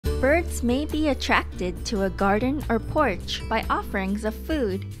Birds may be attracted to a garden or porch by offerings of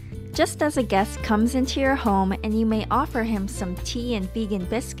food. Just as a guest comes into your home and you may offer him some tea and vegan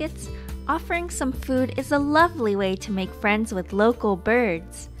biscuits, offering some food is a lovely way to make friends with local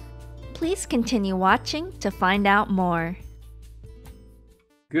birds. Please continue watching to find out more.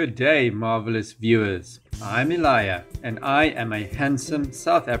 Good day, marvelous viewers. I'm Elia, and I am a handsome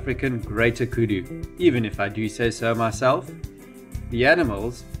South African greater kudu, even if I do say so myself. The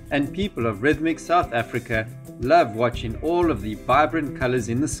animals and people of rhythmic South Africa love watching all of the vibrant colors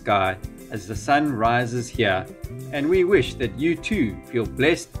in the sky as the sun rises here, and we wish that you too feel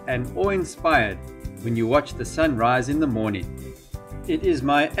blessed and awe-inspired when you watch the sun rise in the morning. It is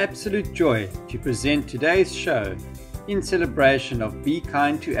my absolute joy to present today's show in celebration of Be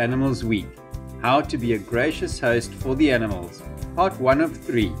Kind to Animals Week, How to Be a Gracious Host for the Animals, part 1 of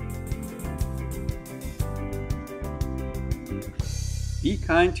 3. Be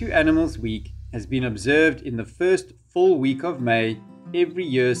Kind to Animals Week has been observed in the first full week of May every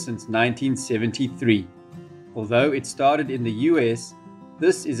year since 1973. Although it started in the US,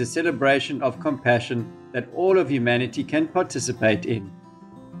 this is a celebration of compassion that all of humanity can participate in.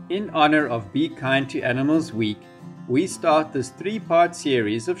 In honor of Be Kind to Animals Week, we start this 3-part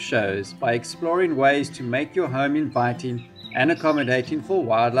series of shows by exploring ways to make your home inviting and accommodating for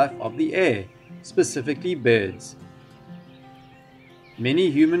wildlife of the air, specifically birds.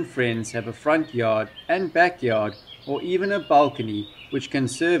 Many human friends have a front yard and backyard or even a balcony which can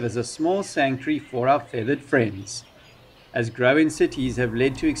serve as a small sanctuary for our feathered friends. As growing cities have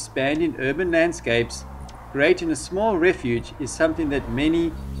led to expanding urban landscapes, creating a small refuge is something that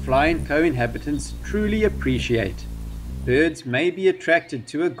many flying co-inhabitants truly appreciate. Birds may be attracted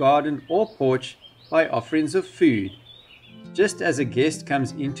to a garden or porch by offerings of food. Just as a guest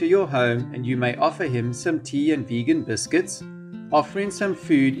comes into your home and you may offer him some tea and vegan biscuits, offering some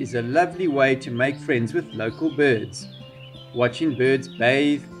food is a lovely way to make friends with local birds. Watching birds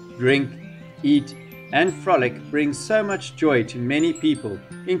bathe, drink, eat, and frolic brings so much joy to many people,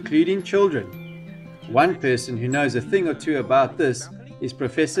 including children. One person who knows a thing or two about this is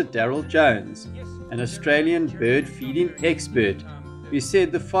Professor Darryl Jones, an Australian bird feeding expert, who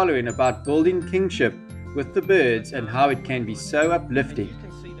said the following about building kinship with the birds and how it can be so uplifting.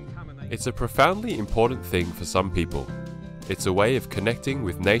 It's a profoundly important thing for some people. It's a way of connecting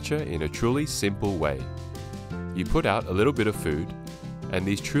with nature in a truly simple way. You put out a little bit of food, and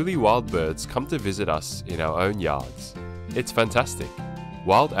these truly wild birds come to visit us in our own yards. It's fantastic.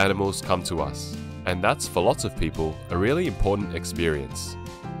 Wild animals come to us, and that's for lots of people a really important experience.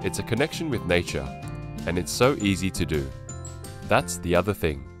 It's a connection with nature, and it's so easy to do. That's the other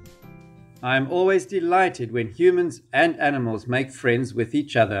thing. I am always delighted when humans and animals make friends with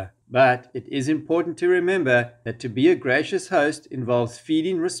each other. But it is important to remember that to be a gracious host involves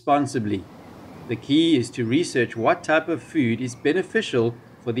feeding responsibly. The key is to research what type of food is beneficial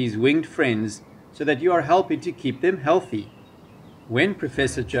for these winged friends so that you are helping to keep them healthy. When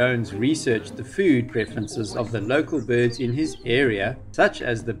Professor Jones researched the food preferences of the local birds in his area, such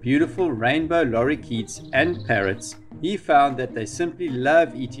as the beautiful rainbow lorikeets and parrots, he found that they simply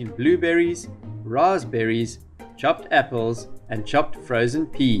love eating blueberries, raspberries, chopped apples, and chopped frozen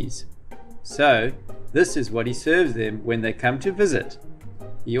peas. So, this is what he serves them when they come to visit.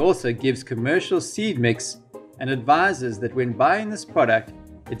 He also gives commercial seed mix and advises that when buying this product,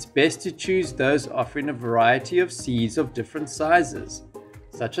 it's best to choose those offering a variety of seeds of different sizes,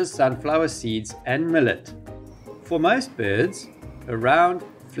 such as sunflower seeds and millet. For most birds, a round,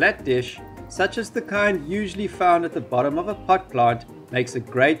 flat dish, such as the kind usually found at the bottom of a pot plant, makes a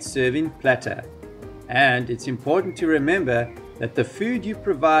great serving platter. And it's important to remember that the food you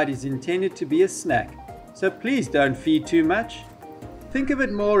provide is intended to be a snack, so please don't feed too much. Think of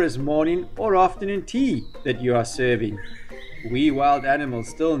it more as morning or afternoon tea that you are serving. We wild animals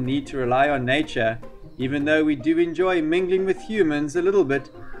still need to rely on nature, even though we do enjoy mingling with humans a little bit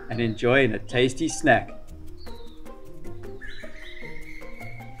and enjoying a tasty snack.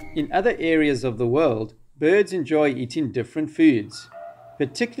 In other areas of the world, birds enjoy eating different foods.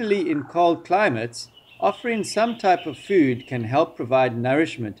 Particularly in cold climates, offering some type of food can help provide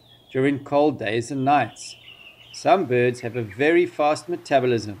nourishment during cold days and nights. Some birds have a very fast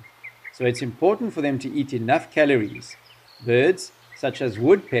metabolism, so it's important for them to eat enough calories. Birds such as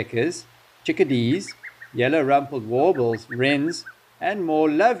woodpeckers, chickadees, yellow-rumpled warbles, wrens, and more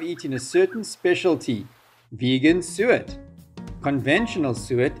love eating a certain specialty, vegan suet. Conventional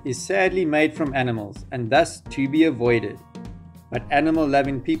suet is sadly made from animals and thus to be avoided. But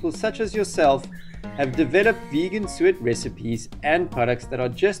animal-loving people such as yourself have developed vegan suet recipes and products that are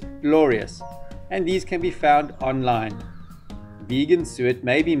just glorious, and these can be found online. vegan suet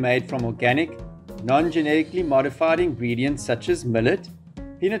may be made from organic, non-genetically modified ingredients such as millet,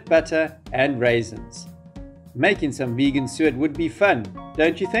 peanut butter, and raisins. Making some vegan suet would be fun,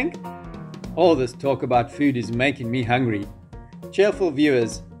 don't you think? All this talk about food is making me hungry. Cheerful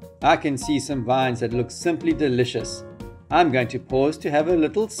viewers, I can see some vines that look simply delicious. I'm going to pause to have a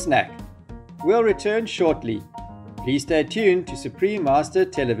little snack. We'll return shortly. Please stay tuned to Supreme Master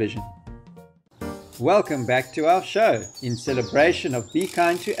Television. Welcome back to our show in celebration of Be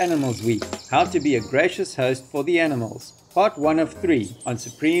Kind to Animals Week, How to Be a Gracious Host for the Animals, part 1 of 3 on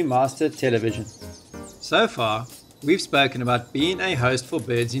Supreme Master Television. So far, we've spoken about being a host for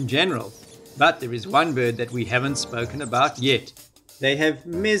birds in general, but there is one bird that we haven't spoken about yet. They have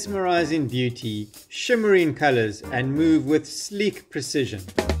mesmerizing beauty, shimmering colors, and move with sleek precision.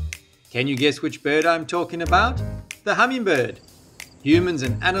 Can you guess which bird I'm talking about? The hummingbird. Humans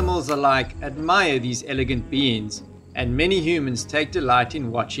and animals alike admire these elegant beings, and many humans take delight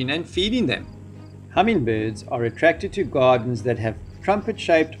in watching and feeding them. Hummingbirds are attracted to gardens that have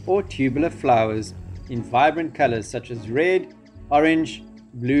trumpet-shaped or tubular flowers in vibrant colors such as red, orange,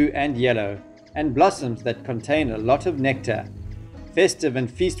 blue, and yellow, and blossoms that contain a lot of nectar. Festive and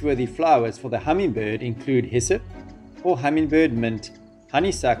feast-worthy flowers for the hummingbird include hyssop or hummingbird mint,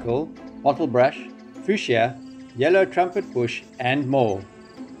 honeysuckle, bottlebrush, fuchsia, yellow trumpet bush, and more.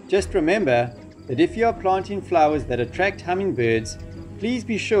 Just remember that if you are planting flowers that attract hummingbirds, please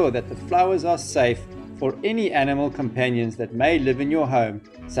be sure that the flowers are safe for any animal companions that may live in your home,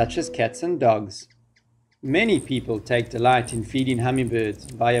 such as cats and dogs. Many people take delight in feeding hummingbirds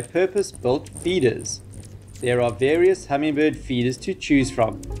via purpose-built feeders. There are various hummingbird feeders to choose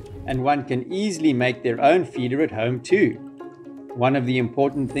from, and one can easily make their own feeder at home too. One of the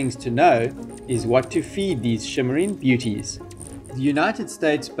important things to know is what to feed these shimmering beauties. The United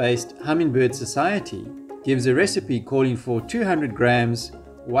States-based Hummingbird Society gives a recipe calling for 200 grams,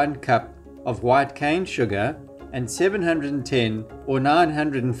 1 cup of white cane sugar, and 710 or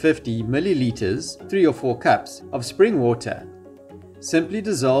 950 milliliters, 3 or 4 cups, of spring water. Simply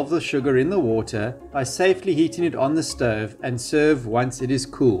dissolve the sugar in the water by safely heating it on the stove and serve once it is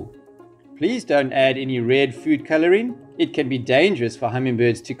cool. Please don't add any red food coloring. It can be dangerous for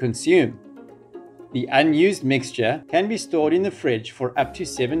hummingbirds to consume. The unused mixture can be stored in the fridge for up to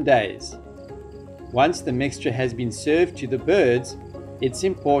 7 days. Once the mixture has been served to the birds, it's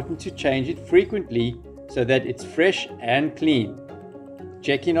important to change it frequently so that it's fresh and clean.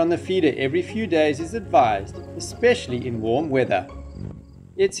 Checking on the feeder every few days is advised, especially in warm weather.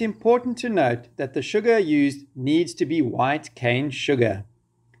 It's important to note that the sugar used needs to be white cane sugar.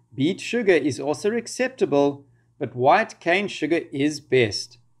 Beet sugar is also acceptable, but white cane sugar is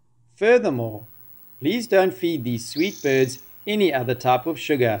best. Furthermore, please don't feed these sweet birds any other type of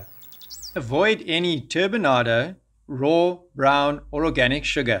sugar. Avoid any turbinado, raw, brown, or organic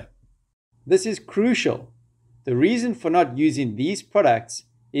sugar. This is crucial. The reason for not using these products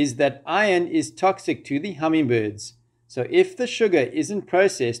is that iron is toxic to the hummingbirds. So if the sugar isn't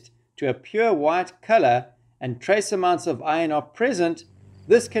processed to a pure white color and trace amounts of iron are present,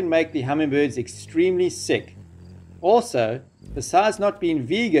 this can make the hummingbirds extremely sick. Also, besides not being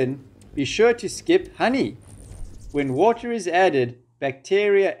vegan, be sure to skip honey. When water is added,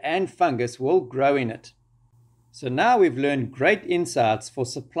 bacteria and fungus will grow in it. So now we've learned great insights for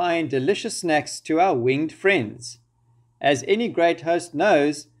supplying delicious snacks to our winged friends. As any great host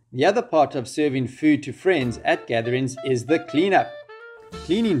knows, the other part of serving food to friends at gatherings is the cleanup.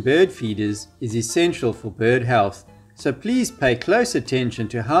 Cleaning bird feeders is essential for bird health, so please pay close attention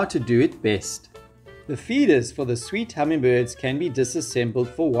to how to do it best. The feeders for the sweet hummingbirds can be disassembled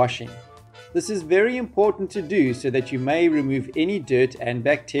for washing. This is very important to do so that you may remove any dirt and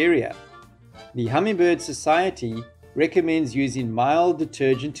bacteria. The Hummingbird Society recommends using mild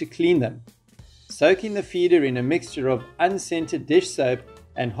detergent to clean them. Soaking the feeder in a mixture of unscented dish soap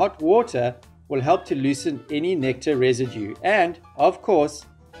and hot water will help to loosen any nectar residue. And, of course,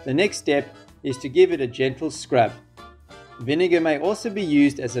 the next step is to give it a gentle scrub. Vinegar may also be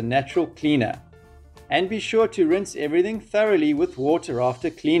used as a natural cleaner. And be sure to rinse everything thoroughly with water after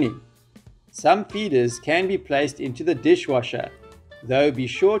cleaning. Some feeders can be placed into the dishwasher, though be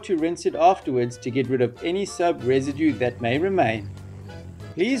sure to rinse it afterwards to get rid of any soap residue that may remain.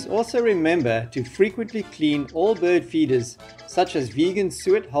 Please also remember to frequently clean all bird feeders such as vegan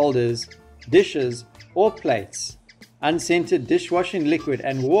suet holders, dishes, or plates. Unscented dishwashing liquid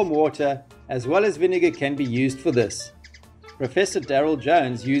and warm water as well as vinegar can be used for this. Professor Darryl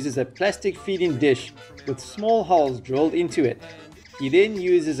Jones uses a plastic feeding dish with small holes drilled into it. He then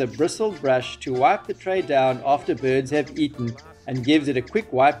uses a bristled brush to wipe the tray down after birds have eaten and gives it a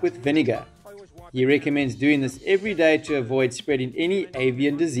quick wipe with vinegar. He recommends doing this every day to avoid spreading any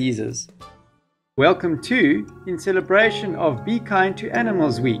avian diseases. Welcome to, in celebration of Be Kind to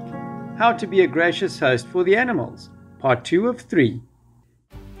Animals Week, How to be a Gracious Host for the Animals, Part 2 of 3.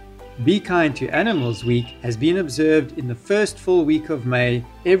 Be Kind to Animals Week has been observed in the first full week of May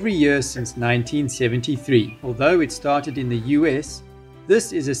every year since 1973. Although it started in the US,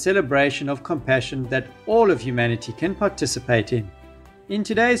 this is a celebration of compassion that all of humanity can participate in. In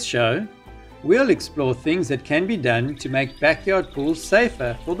today's show, we'll explore things that can be done to make backyard pools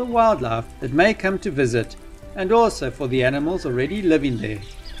safer for the wildlife that may come to visit and also for the animals already living there.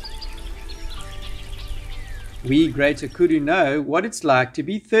 We Greater Kudu know what it's like to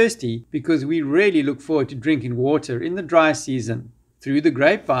be thirsty because we really look forward to drinking water in the dry season. Through the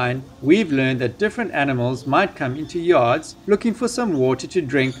grapevine, we've learned that different animals might come into yards looking for some water to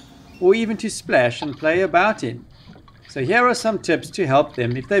drink or even to splash and play about in. So here are some tips to help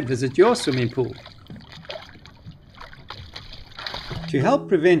them if they visit your swimming pool. To help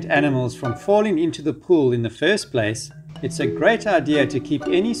prevent animals from falling into the pool in the first place, it's a great idea to keep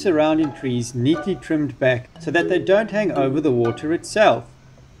any surrounding trees neatly trimmed back so that they don't hang over the water itself.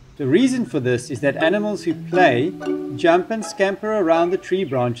 The reason for this is that animals who play, jump and scamper around the tree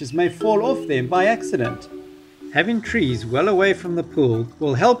branches may fall off them by accident. Having trees well away from the pool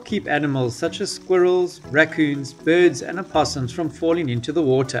will help keep animals such as squirrels, raccoons, birds and opossums from falling into the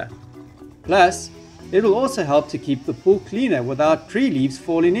water. Plus, it will also help to keep the pool cleaner without tree leaves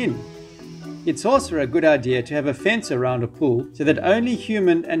falling in. It's also a good idea to have a fence around a pool so that only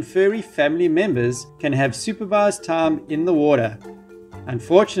human and furry family members can have supervised time in the water.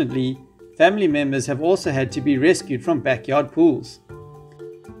 Unfortunately, family members have also had to be rescued from backyard pools.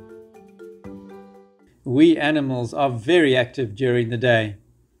 We animals are very active during the day,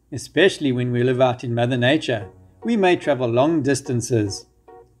 especially when we live out in Mother Nature. We may travel long distances.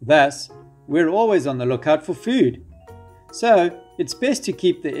 Thus, we're always on the lookout for food. So, it's best to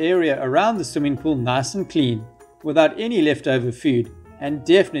keep the area around the swimming pool nice and clean, without any leftover food, and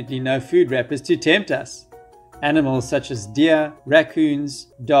definitely no food wrappers to tempt us. Animals such as deer, raccoons,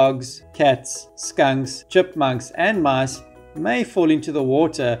 dogs, cats, skunks, chipmunks, and mice may fall into the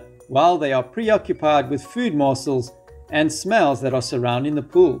water while they are preoccupied with food morsels and smells that are surrounding the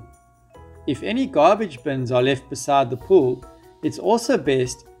pool. If any garbage bins are left beside the pool, it's also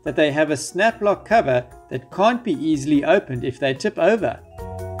best that they have a snap lock cover that can't be easily opened if they tip over.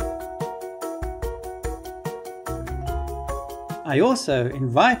 I also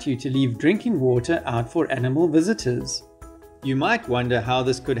invite you to leave drinking water out for animal visitors. You might wonder how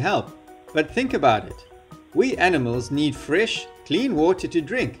this could help, but think about it. We animals need fresh, clean water to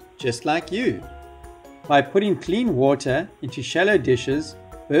drink, just like you. By putting clean water into shallow dishes,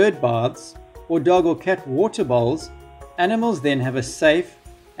 bird baths, or dog or cat water bowls, animals then have a safe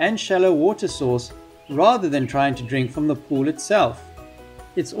and shallow water source rather than trying to drink from the pool itself.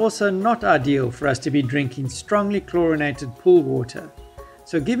 It's also not ideal for us to be drinking strongly chlorinated pool water,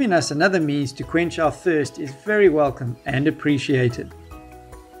 so giving us another means to quench our thirst is very welcome and appreciated.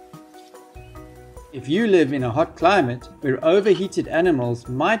 If you live in a hot climate where overheated animals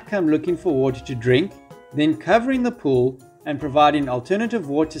might come looking for water to drink, then covering the pool and providing alternative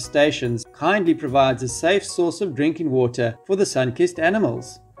water stations kindly provides a safe source of drinking water for the sun-kissed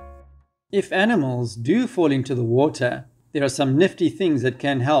animals. If animals do fall into the water, there are some nifty things that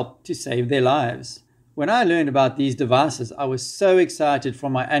can help to save their lives. When I learned about these devices, I was so excited for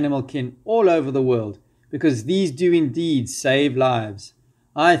my animal kin all over the world because these do indeed save lives.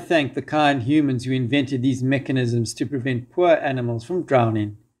 I thank the kind humans who invented these mechanisms to prevent poor animals from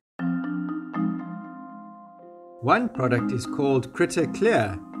drowning. One product is called Critter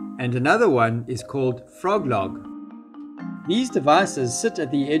Clear and another one is called Frog Log. These devices sit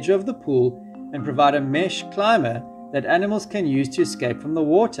at the edge of the pool and provide a mesh climber that animals can use to escape from the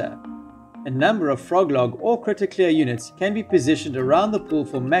water. A number of Frog Log or Critter Clear units can be positioned around the pool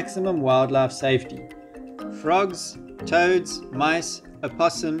for maximum wildlife safety. Frogs, toads, mice,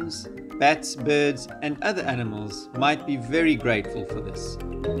 opossums, bats, birds, and other animals might be very grateful for this.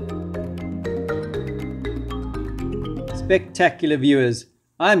 Spectacular viewers,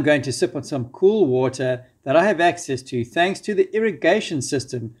 I'm going to sip on some cool water that I have access to thanks to the irrigation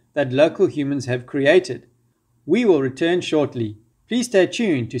system that local humans have created. We will return shortly. Please stay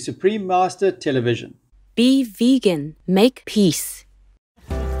tuned to Supreme Master Television. Be vegan. Make peace.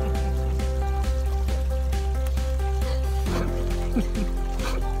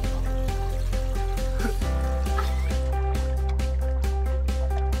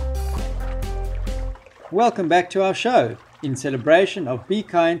 Welcome back to our show in celebration of Be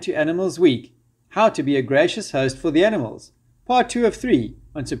Kind to Animals Week, How to be a Gracious Host for the Animals, Part 2 of 3,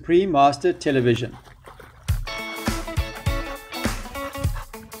 onto pre-master television.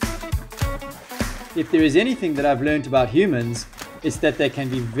 If there is anything that I've learned about humans, it's that they can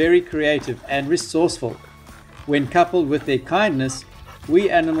be very creative and resourceful. When coupled with their kindness, we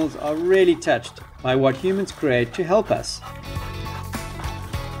animals are really touched by what humans create to help us.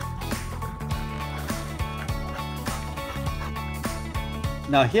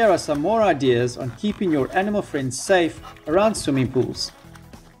 Now here are some more ideas on keeping your animal friends safe around swimming pools.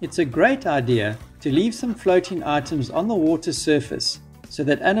 It's a great idea to leave some floating items on the water surface so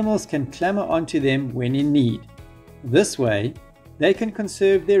that animals can clamber onto them when in need. This way, they can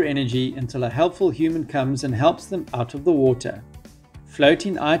conserve their energy until a helpful human comes and helps them out of the water.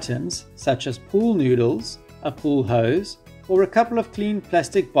 Floating items such as pool noodles, a pool hose, or a couple of clean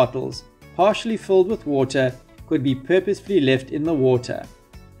plastic bottles partially filled with water could be purposefully left in the water.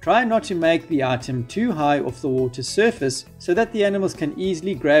 Try not to make the item too high off the water surface so that the animals can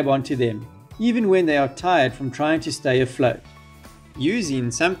easily grab onto them, even when they are tired from trying to stay afloat. Using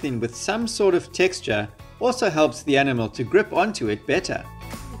something with some sort of texture also helps the animal to grip onto it better.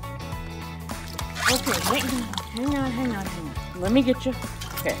 Okay, wait, hang on. Let me get you.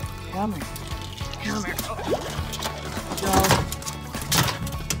 Okay, come here. Oh.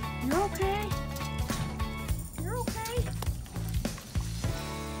 You're okay? You're okay?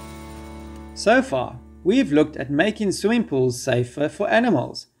 So far, we've looked at making swimming pools safer for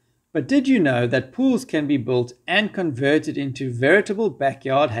animals. But did you know that pools can be built and converted into veritable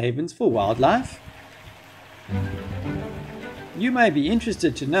backyard havens for wildlife? You may be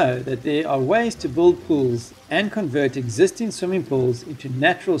interested to know that there are ways to build pools and convert existing swimming pools into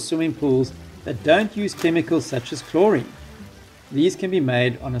natural swimming pools that don't use chemicals such as chlorine. These can be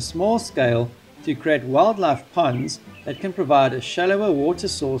made on a small scale to create wildlife ponds that can provide a shallower water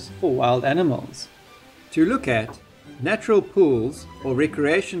source for wild animals. To look at, natural pools or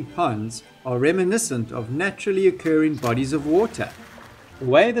recreation ponds are reminiscent of naturally occurring bodies of water. The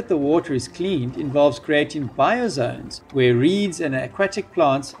way that the water is cleaned involves creating biozones where reeds and aquatic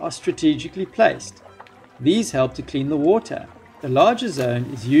plants are strategically placed. These help to clean the water. The larger zone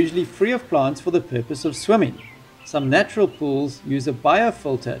is usually free of plants for the purpose of swimming. Some natural pools use a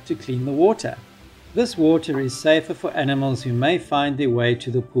biofilter to clean the water. This water is safer for animals who may find their way to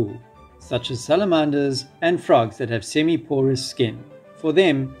the pool, such as salamanders and frogs that have semi-porous skin. For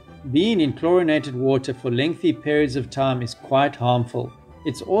them, being in chlorinated water for lengthy periods of time is quite harmful.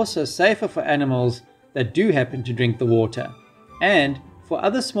 It's also safer for animals that do happen to drink the water. And for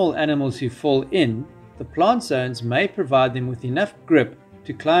other small animals who fall in, the plant zones may provide them with enough grip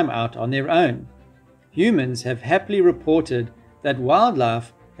to climb out on their own. Humans have happily reported that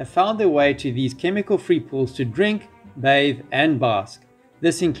wildlife have found their way to these chemical-free pools to drink, bathe, and bask.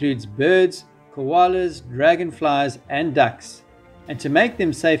 This includes birds, koalas, dragonflies, and ducks. And to make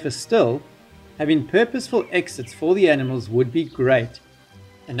them safer still, having purposeful exits for the animals would be great.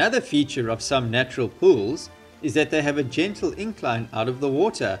 Another feature of some natural pools is that they have a gentle incline out of the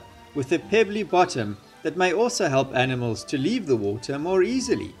water with a pebbly bottom that may also help animals to leave the water more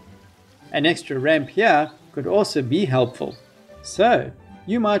easily. An extra ramp here could also be helpful. So,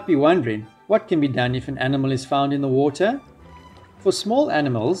 you might be wondering, what can be done if an animal is found in the water? For small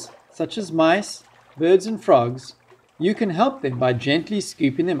animals, such as mice, birds and frogs, you can help them by gently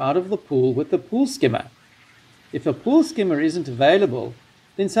scooping them out of the pool with a pool skimmer. If a pool skimmer isn't available,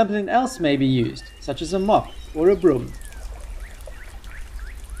 then something else may be used, such as a mop or a broom.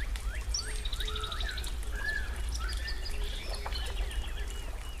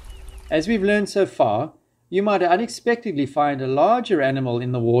 As we've learned so far, you might unexpectedly find a larger animal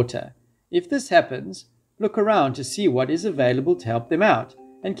in the water. If this happens, look around to see what is available to help them out,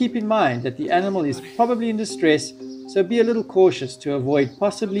 and keep in mind that the animal is probably in distress, so be a little cautious to avoid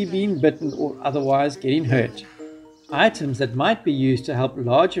possibly being bitten or otherwise getting hurt. Items that might be used to help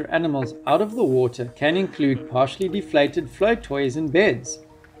larger animals out of the water can include partially deflated float toys and beds.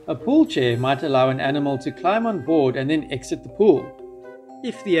 A pool chair might allow an animal to climb on board and then exit the pool.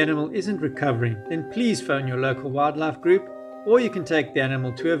 If the animal isn't recovering, then please phone your local wildlife group, or you can take the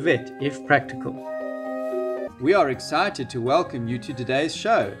animal to a vet if practical. We are excited to welcome you to today's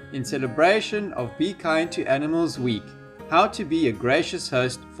show in celebration of Be Kind to Animals Week, How to Be a Gracious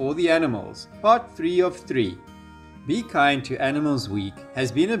Host for the Animals, Part 3 of 3. Be Kind to Animals Week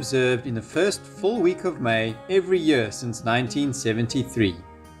has been observed in the first full week of May every year since 1973.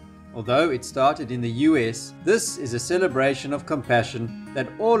 Although it started in the US, this is a celebration of compassion that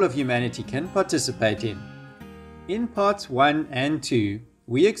all of humanity can participate in. In parts 1 and 2,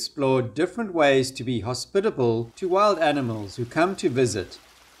 we explored different ways to be hospitable to wild animals who come to visit,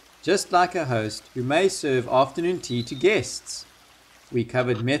 just like a host who may serve afternoon tea to guests. We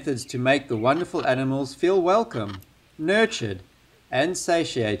covered methods to make the wonderful animals feel welcome, nurtured, and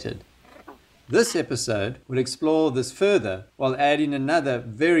satiated. This episode will explore this further while adding another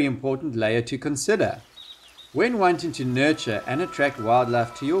very important layer to consider. When wanting to nurture and attract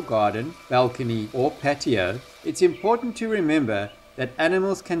wildlife to your garden, balcony, or patio, it's important to remember that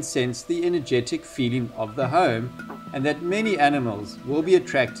animals can sense the energetic feeling of the home, and that many animals will be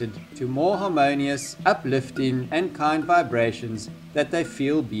attracted to more harmonious, uplifting, and kind vibrations that they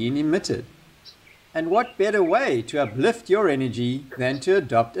feel being emitted. And what better way to uplift your energy than to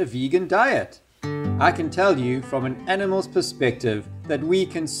adopt a vegan diet? I can tell you from an animal's perspective that we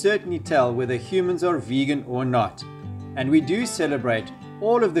can certainly tell whether humans are vegan or not. And we do celebrate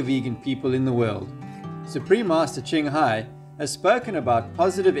all of the vegan people in the world. Supreme Master Ching Hai has spoken about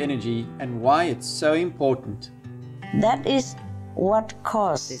positive energy and why it's so important. That is what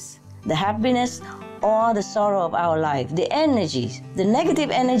causes the happiness or the sorrow of our life, the energies, the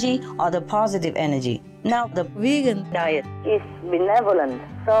negative energy or the positive energy. Now, the vegan diet is benevolent,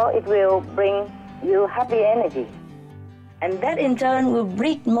 so it will bring you happy energy. And that in turn will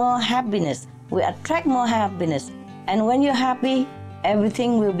breed more happiness, will attract more happiness. And when you're happy,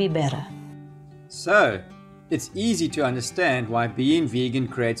 everything will be better. So, it's easy to understand why being vegan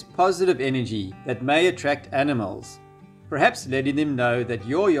creates positive energy that may attract animals. Perhaps letting them know that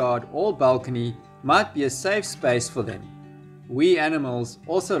your yard or balcony might be a safe space for them. We animals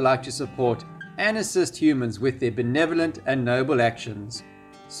also like to support and assist humans with their benevolent and noble actions.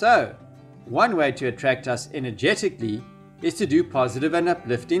 So, one way to attract us energetically is to do positive and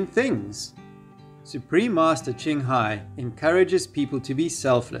uplifting things. Supreme Master Ching Hai encourages people to be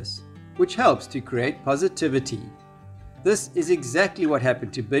selfless, which helps to create positivity. This is exactly what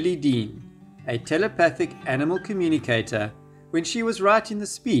happened to Billie Dean, a telepathic animal communicator, when she was writing the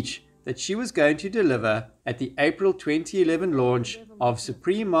speech that she was going to deliver at the April 2011 launch of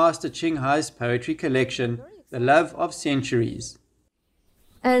Supreme Master Ching Hai's poetry collection, The Love of Centuries.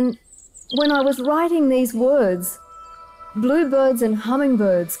 And when I was writing these words, bluebirds and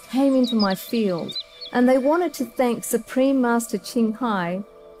hummingbirds came into my field, and they wanted to thank Supreme Master Ching Hai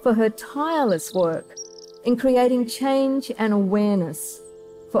for her tireless work in creating change and awareness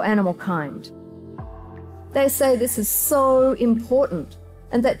for animal kind. They say this is so important,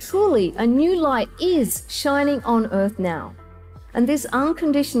 and that truly a new light is shining on earth now. And this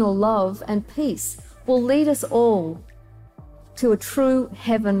unconditional love and peace will lead us all to a true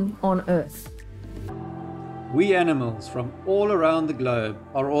heaven on earth. We animals from all around the globe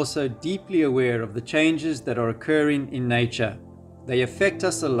are also deeply aware of the changes that are occurring in nature. They affect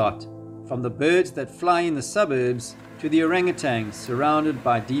us a lot, from the birds that fly in the suburbs to the orangutans surrounded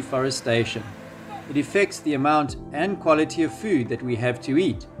by deforestation. It affects the amount and quality of food that we have to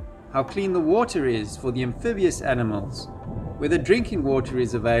eat, how clean the water is for the amphibious animals, whether drinking water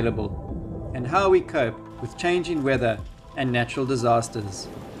is available, and how we cope with changing weather and natural disasters.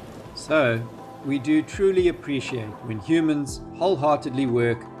 So, we do truly appreciate when humans wholeheartedly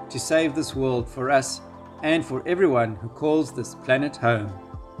work to save this world for us and for everyone who calls this planet home.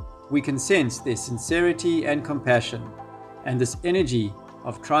 We can sense their sincerity and compassion, and this energy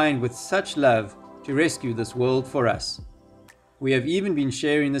of trying with such love to rescue this world for us. We have even been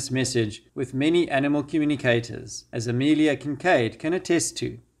sharing this message with many animal communicators, as Amelia Kincaid can attest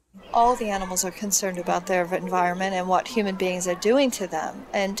to. All the animals are concerned about their environment and what human beings are doing to them.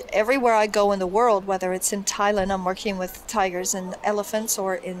 And everywhere I go in the world, whether it's in Thailand, I'm working with tigers and elephants,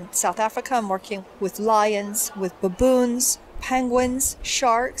 or in South Africa, I'm working with lions, with baboons, penguins,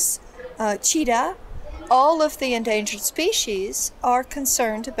 sharks, cheetah. All of the endangered species are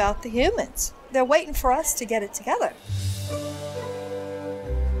concerned about the humans. They're waiting for us to get it together.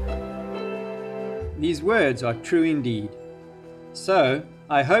 These words are true indeed. So,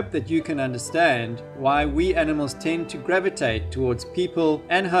 I hope that you can understand why we animals tend to gravitate towards people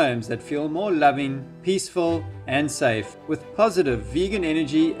and homes that feel more loving, peaceful, and safe, with positive vegan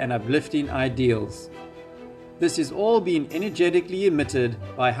energy and uplifting ideals. This is all being energetically emitted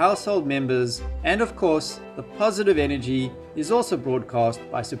by household members, and of course, the positive energy is also broadcast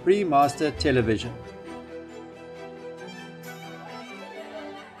by Supreme Master Television.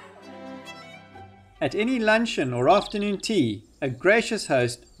 At any luncheon or afternoon tea, a gracious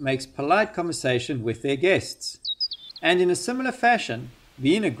host makes polite conversation with their guests. And in a similar fashion,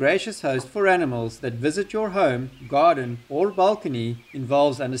 being a gracious host for animals that visit your home, garden, or balcony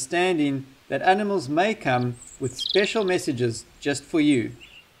involves understanding that animals may come with special messages just for you.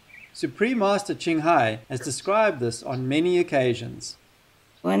 Supreme Master Ching Hai has described this on many occasions.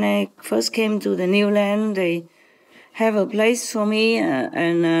 When I first came to the new land, they have a place for me,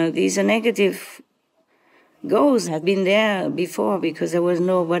 and these are negative Ghosts had been there before because there was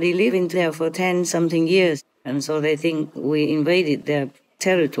nobody living there for 10-something years. And so they think we invaded their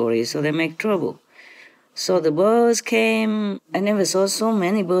territory, so they make trouble. So the birds came. I never saw so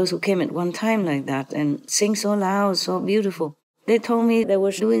many birds who came at one time like that and sing so loud, so beautiful. They told me they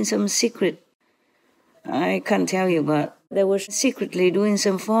were doing some secret. I can't tell you, but they were secretly doing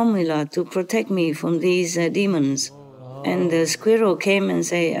some formula to protect me from these demons. And the squirrel came and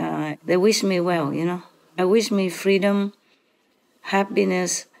say, they wish me well, you know. I wish me freedom,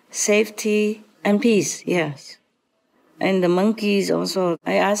 happiness, safety, and peace, yes. And the monkeys also,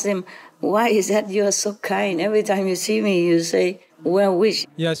 I asked them, why is that you are so kind? Every time you see me, you say, well wish.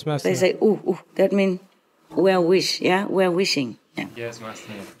 Yes, Master. They say, ooh, that means well wish, yeah? Well wishing. Yeah. Yes,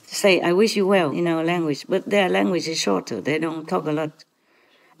 Master. Say, I wish you well in our language, but their language is shorter. They don't talk a lot,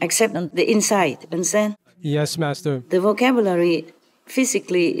 except on the inside, understand? Yes, Master. The vocabulary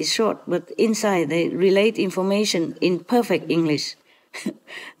physically is short, but inside they relate information in perfect English.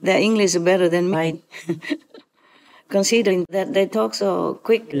 Their English is better than mine. Considering that they talk so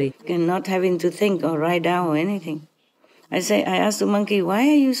quickly and not having to think or write down or anything. I asked the monkey, why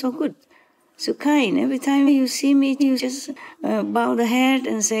are you so good, so kind? Every time you see me, you just bow the head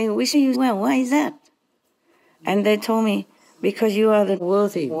and say, wish you well. Why is that? And they told me, because you are the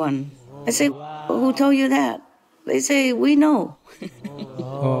worthy one. I said, who told you that? They say, we know.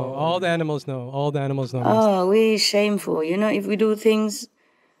 Oh, all the animals know. All the animals know. Oh, we're shameful. You know, if we do things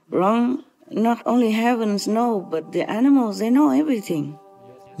wrong, not only heavens know, but the animals, they know everything.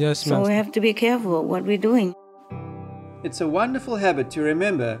 Yes, Master. So we have to be careful what we're doing. It's a wonderful habit to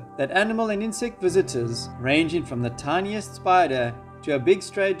remember that animal and insect visitors, ranging from the tiniest spider to a big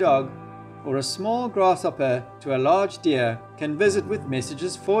stray dog, or a small grasshopper to a large deer, can visit with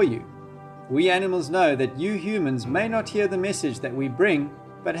messages for you. We animals know that you humans may not hear the message that we bring,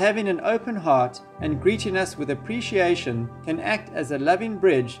 but having an open heart and greeting us with appreciation can act as a loving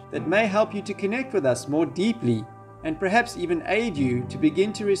bridge that may help you to connect with us more deeply and perhaps even aid you to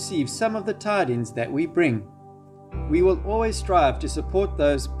begin to receive some of the tidings that we bring. We will always strive to support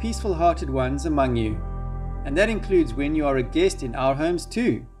those peaceful-hearted ones among you, and that includes when you are a guest in our homes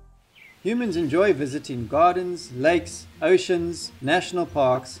too. Humans enjoy visiting gardens, lakes, oceans, national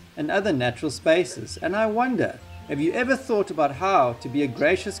parks, and other natural spaces, and I wonder, have you ever thought about how to be a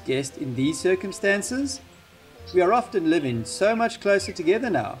gracious guest in these circumstances? We are often living so much closer together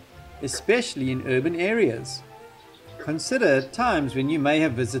now, especially in urban areas. Consider times when you may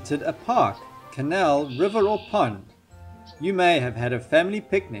have visited a park, canal, river, or pond. You may have had a family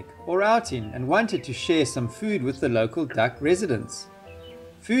picnic or outing and wanted to share some food with the local duck residents.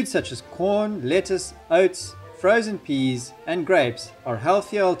 Foods such as corn, lettuce, oats, frozen peas, and grapes are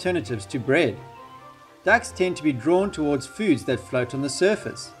healthier alternatives to bread. Ducks tend to be drawn towards foods that float on the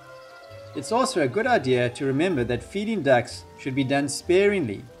surface. It's also a good idea to remember that feeding ducks should be done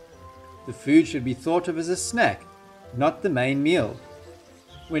sparingly. The food should be thought of as a snack, not the main meal.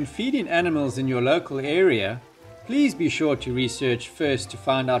 When feeding animals in your local area, please be sure to research first to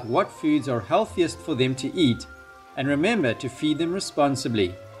find out what foods are healthiest for them to eat, and remember to feed them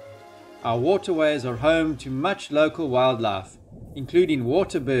responsibly. Our waterways are home to much local wildlife, including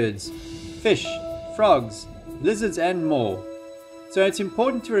water birds, fish, frogs, lizards, and more. So it's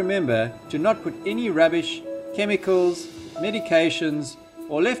important to remember to not put any rubbish, chemicals, medications,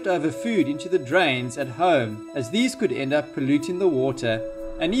 or leftover food into the drains at home, as these could end up polluting the water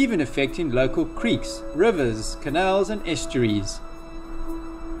and even affecting local creeks, rivers, canals, and estuaries.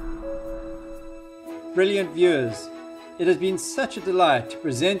 Brilliant viewers, it has been such a delight to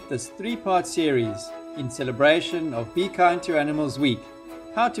present this 3-part series in celebration of Be Kind to Animals Week,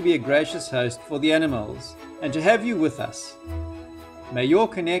 how to be a gracious host for the animals, and to have you with us. May your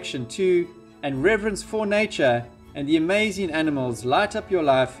connection to and reverence for nature and the amazing animals light up your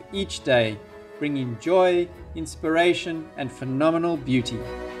life each day, bringing joy, inspiration, and phenomenal beauty.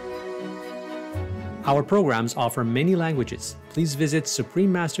 Our programs offer many languages. Please visit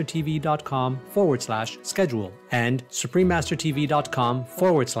suprememastertv.com/schedule and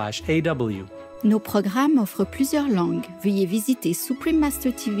suprememastertv.com/AW. Nos programmes offrent plusieurs langues. Veuillez visiter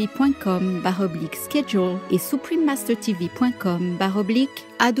suprememastertv.com/schedule et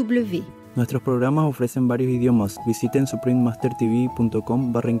suprememastertv.com/AW. Nuestros programas ofrecen varios idiomas. Visiten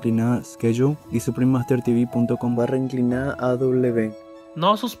suprememastertv.com/schedule y suprememastertv.com/AW.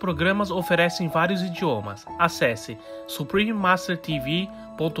 Nossos programas oferecem vários idiomas. Acesse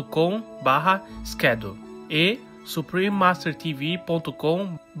suprememastertv.com/schedule e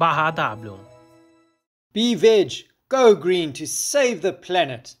suprememastertv.com/AW. Be veg, go green to save the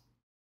planet.